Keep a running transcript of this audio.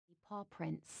paw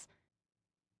prints.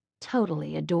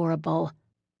 Totally adorable.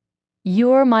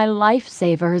 You're my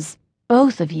lifesavers,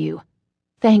 both of you.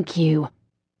 Thank you.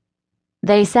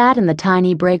 They sat in the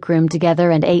tiny break room together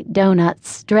and ate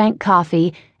donuts, drank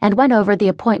coffee, and went over the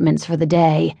appointments for the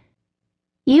day.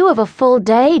 You have a full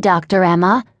day, Dr.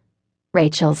 Emma,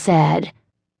 Rachel said.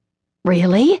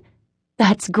 Really?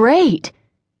 That's great.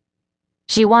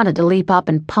 She wanted to leap up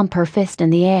and pump her fist in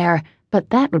the air, but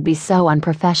that would be so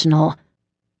unprofessional.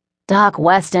 Doc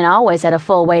Weston always had a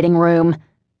full waiting room.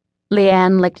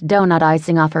 Leanne licked donut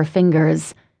icing off her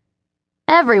fingers.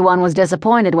 Everyone was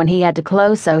disappointed when he had to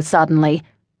close so suddenly.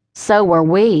 So were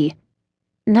we.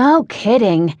 No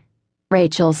kidding,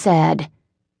 Rachel said.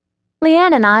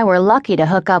 Leanne and I were lucky to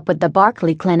hook up with the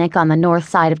Barkley Clinic on the north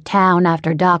side of town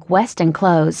after Doc Weston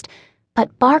closed,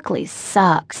 but Barkley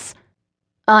sucks.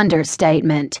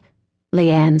 Understatement,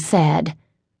 Leanne said.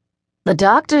 The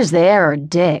doctors there are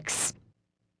dicks.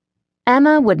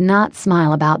 Emma would not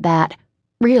smile about that.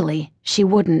 Really, she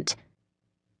wouldn't.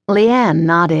 Leanne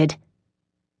nodded.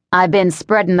 I've been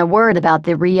spreading the word about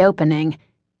the reopening.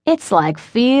 It's like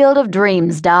Field of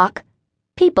Dreams, Doc.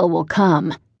 People will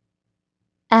come.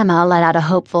 Emma let out a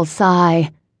hopeful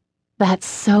sigh. That's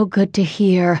so good to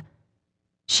hear.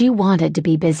 She wanted to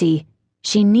be busy.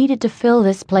 She needed to fill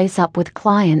this place up with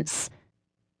clients.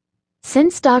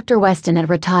 Since Dr. Weston had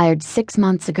retired 6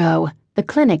 months ago, the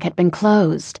clinic had been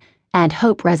closed, and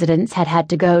Hope residents had had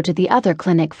to go to the other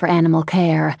clinic for animal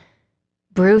care.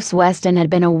 Bruce Weston had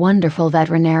been a wonderful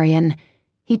veterinarian.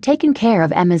 He'd taken care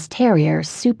of Emma's terrier,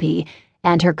 Soupy,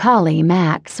 and her collie,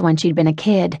 Max, when she'd been a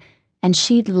kid, and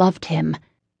she'd loved him.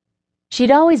 She'd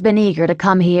always been eager to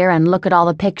come here and look at all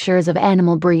the pictures of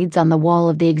animal breeds on the wall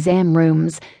of the exam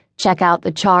rooms, check out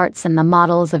the charts and the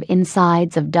models of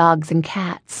insides of dogs and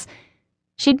cats.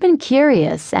 She'd been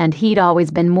curious, and he'd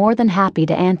always been more than happy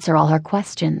to answer all her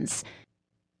questions.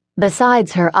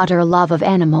 Besides her utter love of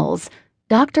animals,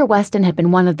 Dr. Weston had been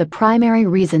one of the primary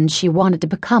reasons she wanted to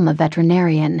become a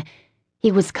veterinarian.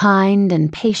 He was kind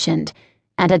and patient,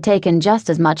 and had taken just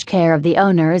as much care of the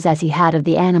owners as he had of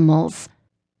the animals.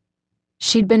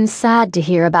 She'd been sad to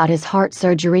hear about his heart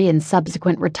surgery and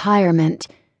subsequent retirement,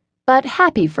 but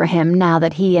happy for him now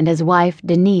that he and his wife,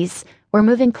 Denise, were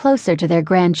moving closer to their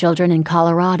grandchildren in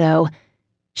Colorado.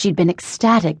 She'd been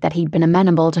ecstatic that he'd been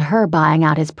amenable to her buying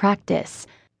out his practice.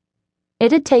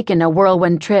 It had taken a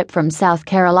whirlwind trip from South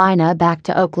Carolina back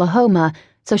to Oklahoma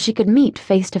so she could meet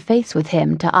face-to-face with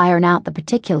him to iron out the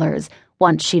particulars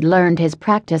once she'd learned his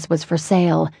practice was for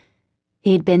sale.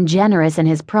 He'd been generous in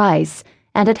his price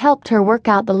and had helped her work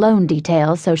out the loan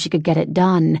details so she could get it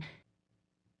done.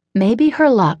 Maybe her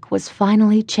luck was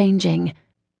finally changing.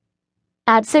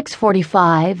 At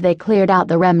 6:45, they cleared out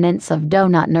the remnants of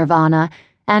donut nirvana,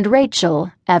 and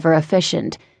Rachel, ever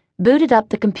efficient, booted up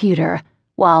the computer,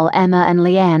 while Emma and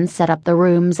Leanne set up the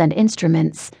rooms and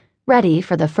instruments, ready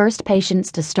for the first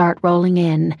patients to start rolling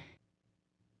in.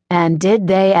 And did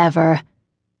they ever?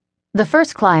 The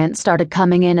first clients started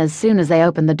coming in as soon as they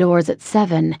opened the doors at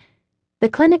 7. The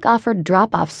clinic offered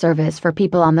drop-off service for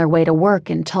people on their way to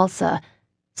work in Tulsa.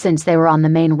 Since they were on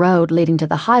the main road leading to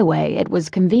the highway, it was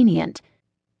convenient.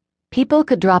 People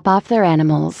could drop off their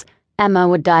animals, Emma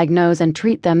would diagnose and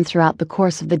treat them throughout the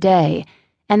course of the day,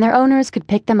 and their owners could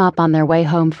pick them up on their way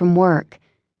home from work.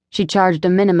 She charged a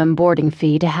minimum boarding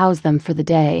fee to house them for the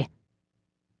day.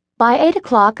 By 8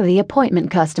 o'clock, the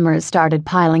appointment customers started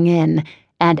piling in,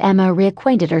 and Emma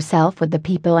reacquainted herself with the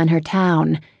people in her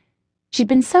town. She'd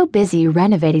been so busy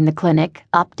renovating the clinic,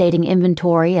 updating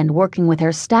inventory, and working with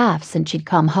her staff since she'd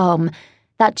come home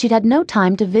that she'd had no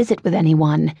time to visit with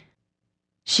anyone.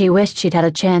 She wished she'd had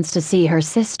a chance to see her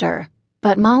sister,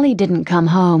 but Molly didn't come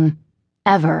home.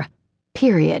 Ever.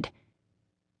 Period.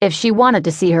 If she wanted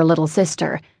to see her little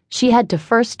sister, she had to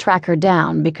first track her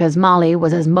down because Molly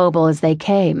was as mobile as they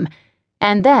came,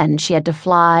 and then she had to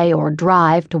fly or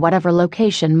drive to whatever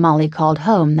location Molly called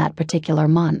home that particular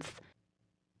month.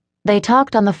 They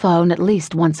talked on the phone at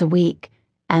least once a week,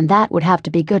 and that would have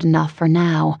to be good enough for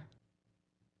now.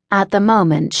 At the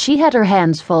moment, she had her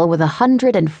hands full with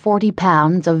 140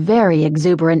 pounds of very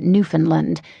exuberant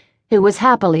Newfoundland, who was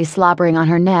happily slobbering on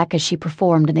her neck as she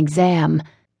performed an exam.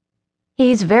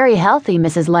 He's very healthy,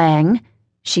 Mrs. Lang,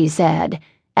 she said,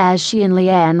 as she and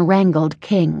Leanne wrangled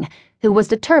King, who was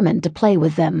determined to play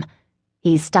with them.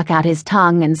 He stuck out his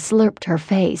tongue and slurped her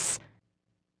face.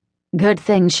 Good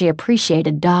thing she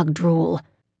appreciated dog drool.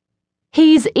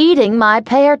 He's eating my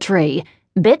pear tree,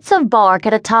 bits of bark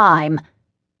at a time.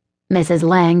 Mrs.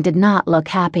 Lang did not look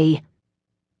happy.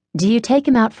 Do you take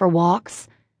him out for walks?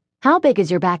 How big is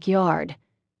your backyard?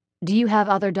 Do you have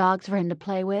other dogs for him to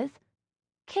play with?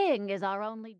 King is our only